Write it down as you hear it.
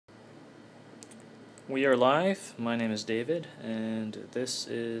We are live. My name is David, and this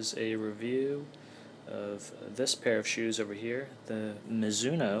is a review of this pair of shoes over here, the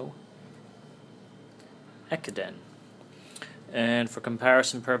Mizuno Ekiden. And for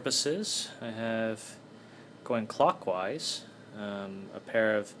comparison purposes, I have, going clockwise, a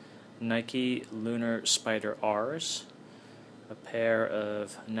pair of Nike Lunar Spider Rs, a pair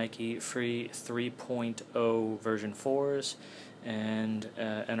of Nike Free 3.0 version 4s, and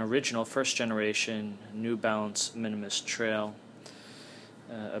an original first generation New Balance Minimus Trail.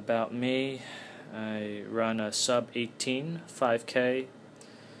 About me, I run a sub 18 5K,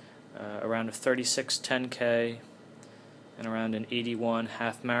 around a 36 10K, and around an 81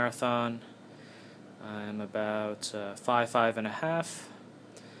 half marathon. I'm about 5'5.5",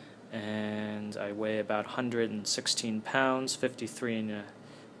 and I weigh about 116 pounds,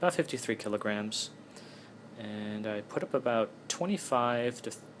 about 53 kilograms. And I put up about 25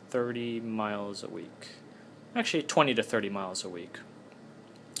 to 30 miles a week. Actually, 20 to 30 miles a week.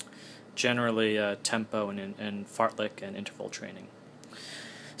 Generally tempo and fartlek and interval training.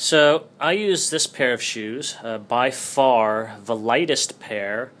 So I use this pair of shoes, by far the lightest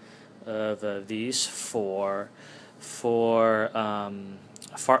pair of these for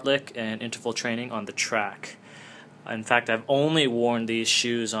fartlek and interval training on the track. In fact, I've only worn these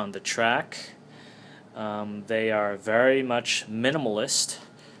shoes on the track. They are very much minimalist,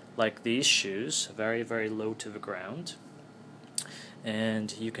 like these shoes, very, very low to the ground.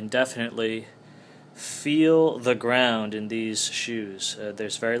 And you can definitely feel the ground in these shoes.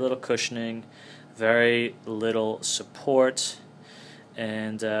 There's very little cushioning, very little support,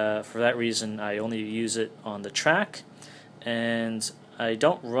 and for that reason I only use it on the track, and I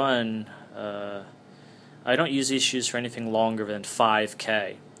don't use these shoes for anything longer than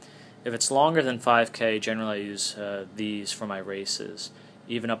 5K. If it's longer than 5K, generally I use these for my races,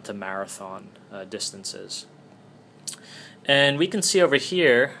 even up to marathon distances. And we can see over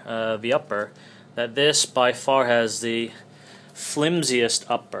here, the upper, that this by far has the flimsiest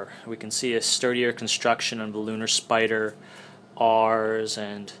upper. We can see a sturdier construction on the Lunar Spider Rs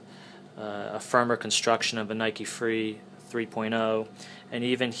and a firmer construction of the Nike Free 3.0. And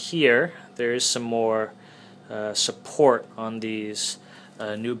even here, there is some more support on these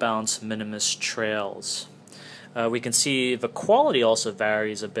New Balance Minimus Trails. We can see the quality also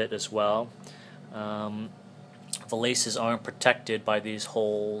varies a bit as well. The laces aren't protected by these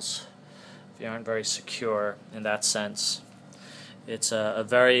holes. They aren't very secure in that sense. It's a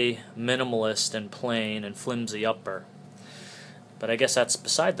very minimalist and plain and flimsy upper. But I guess that's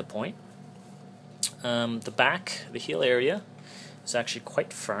beside the point. The back, the heel area, is actually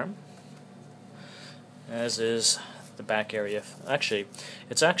quite firm, as is the back area. Actually,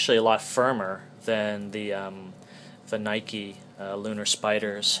 it's actually a lot firmer than the Nike Lunar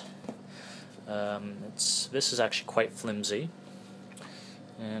Spiders. This is actually quite flimsy,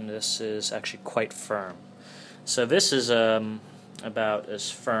 and this is actually quite firm. So this is about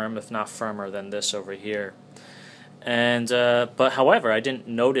as firm, if not firmer, than this over here. And but however, I didn't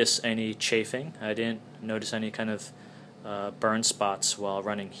notice any chafing. I didn't notice any kind of burn spots while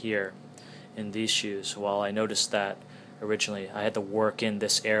running here in these shoes, while I noticed that originally I had to work in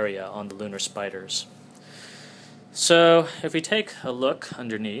this area on the Lunar Spiders. So if we take a look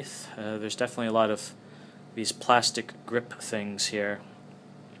underneath, there's definitely a lot of these plastic grip things here,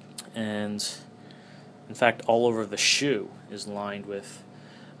 and in fact all over the shoe is lined with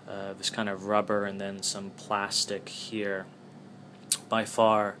this kind of rubber and then some plastic here. By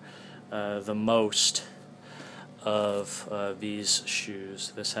far the most of these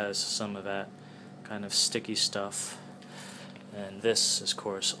shoes. This has some of that kind of sticky stuff, and this is of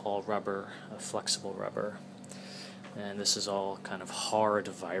course all rubber, flexible rubber, and this is all kind of hard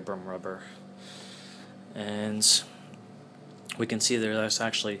Vibram rubber. And we can see there's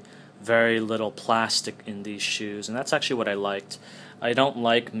actually very little plastic in these shoes, and that's actually what I liked. I don't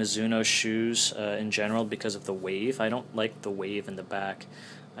like Mizuno shoes in general because of the wave. I don't like the wave in the back.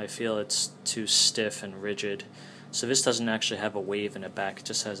 I feel it's too stiff and rigid. So this doesn't actually have a wave in the back, it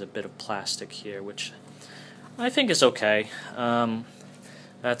just has a bit of plastic here, which I think is okay.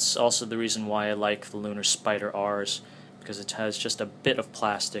 That's also the reason why I like the Lunar Spider Rs, because it has just a bit of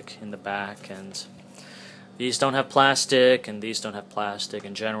plastic in the back, and these don't have plastic, and these don't have plastic.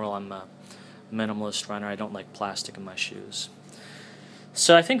 In general, I'm a minimalist runner. I don't like plastic in my shoes.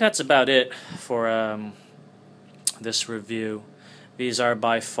 So I think that's about it for this review. These are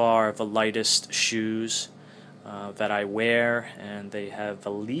by far the lightest shoes that I wear, and they have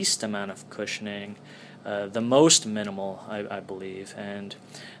the least amount of cushioning, the most minimal, I believe, and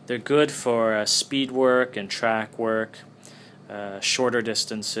they're good for speed work and track work, shorter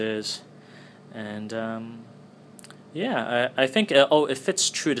distances, And yeah, I think oh, it fits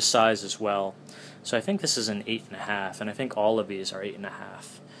true to size as well. So I think this is an 8.5, and I think all of these are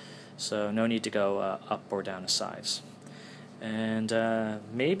 8.5. So no need to go up or down a size. And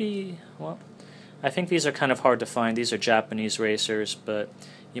maybe, well, I think these are kind of hard to find. These are Japanese racers, but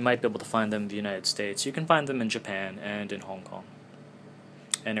you might be able to find them in the United States. You can find them in Japan and in Hong Kong.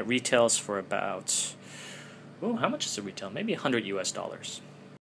 And it retails for about, oh, how much does it retail? Maybe $100 US.